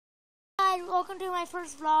and welcome to my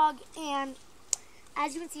first vlog. And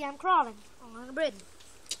as you can see, I'm crawling on a bridge.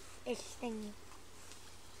 Ish thing.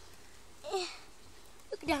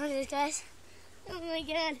 Look down at this, guys. Oh my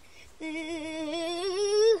god.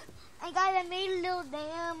 And guys, I made a little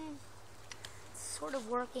dam. It's sort of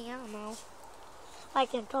working. I don't know. I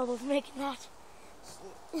can trouble making that.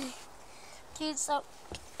 Okay, so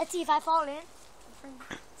let's see if I fall in.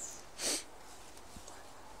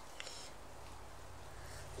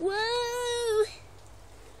 Whoa!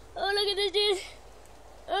 Oh, look at this dude.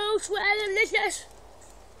 Oh, delicious.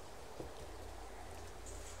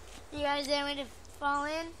 You guys dare me to fall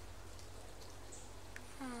in?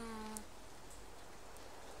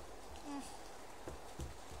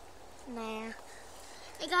 Nah.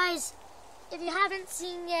 Hey guys, if you haven't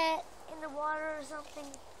seen yet in the water or something,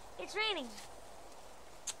 it's raining.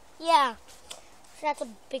 Yeah, so that's a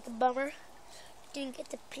big bummer. Didn't get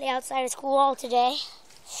to play outside of school all today.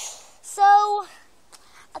 So,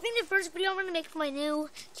 I think the first video I'm going to make for my new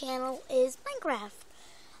channel is Minecraft.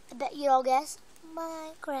 I bet you all guess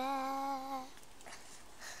Minecraft.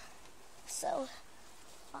 So,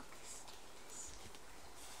 fuck this.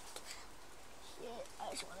 Shit,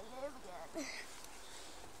 I just want to live again.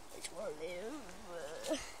 I just want to live.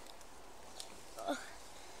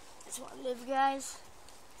 I just want to live, guys.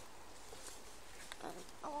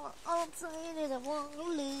 All I'm saying is I want to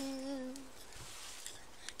live.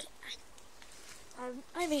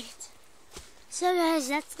 I made it. So guys,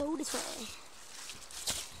 let's go this way.